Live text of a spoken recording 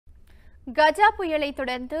கஜா புயலை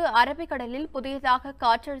தொடர்ந்து அரபிக்கடலில் புதியதாக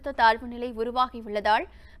காற்றழுத்த தாழ்வு நிலை உருவாகியுள்ளதால்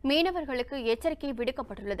மீனவர்களுக்கு எச்சரிக்கை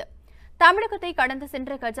விடுக்கப்பட்டுள்ளது. தமிழகத்தை கடந்து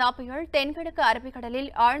சென்ற கஜா புயல் தென்கிழக்கு அரபிக்கடலில்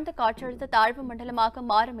ஆழ்ந்த காற்றழுத்த தாழ்வு மண்டலமாக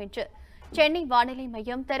மாறும் என்று சென்னை வானிலை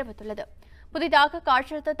மையம் தெரிவித்துள்ளது. புதிதாக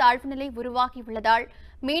காற்றழுத்த தாழ்வு நிலை உருவாகியுள்ளதால்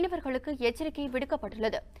மீனவர்களுக்கு எச்சரிக்கை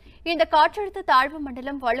விடுக்கப்பட்டுள்ளது. இந்த காற்றழுத்த தாழ்வு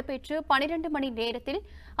மண்டலம் வலுப்பெற்று 12 மணி நேரத்தில்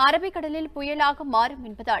அரபிக்கடலில் புயலாக மாறும்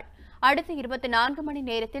என்பதால் அடுத்த 24 மணி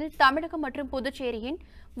நேரத்தில் தமிழகம் மற்றும் புதுச்சேரியின்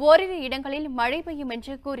ஓரிரு இடங்களில் மழை பெய்யும்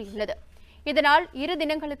என்று கூறியுள்ளது. இதனால் 2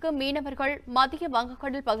 தினங்களுக்கு மீனவர்கள் மத்திய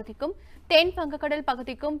வங்கக்கடல் பகுதிக்கும் தென் வங்கக்கடல்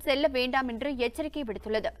பகுதிக்கும் செல்ல வேண்டாம் என்று எச்சரிக்கை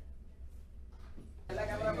விடுத்துள்ளது.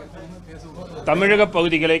 தமிழக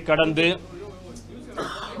பகுதிகளை கடந்து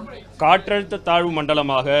காற்றழுத்த தாழ்வு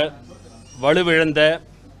மண்டலமாக வலுவிழந்த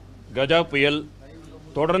கஜா புயல்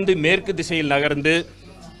தொடர்ந்து மேற்கு திசையில் நகர்ந்து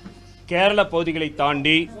கேரள பகுதிகளை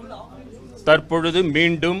தாண்டி தற்பொழுது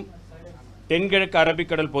மீண்டும் தென்கிழக்கு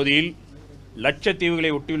அரபிக்கடல் பகுதியில் லட்சத்தீவுகளை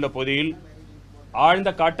ஒட்டியுள்ள பகுதியில் ஆழ்ந்த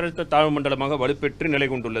காற்றழுத்த தாழ்வு மண்டலமாக வலுப்பெற்று நிலை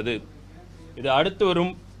கொண்டுள்ளது. இது அடுத்து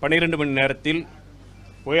வரும் 12 மணி நேரத்தில்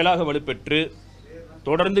புயலாக வலுப்பெற்று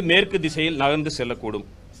தொடர்ந்து மேற்கு திசையில் நகர்ந்து செல்லக்கூடும்.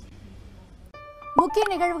 முக்கிய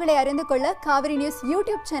நிகழ்வுகளை அறிந்து கொள்ள காவிரி நியூஸ்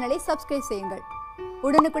யூடியூப் சேனலை சப்ஸ்கிரைப் செய்யுங்கள்.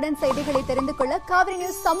 உடனுக்குடன் செய்திகளை தெரிந்து கொள்ள காவிரி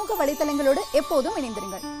நியூஸ் சமூக வலைதளங்களோடு எப்போதும்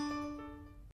இணைந்திருங்கள்.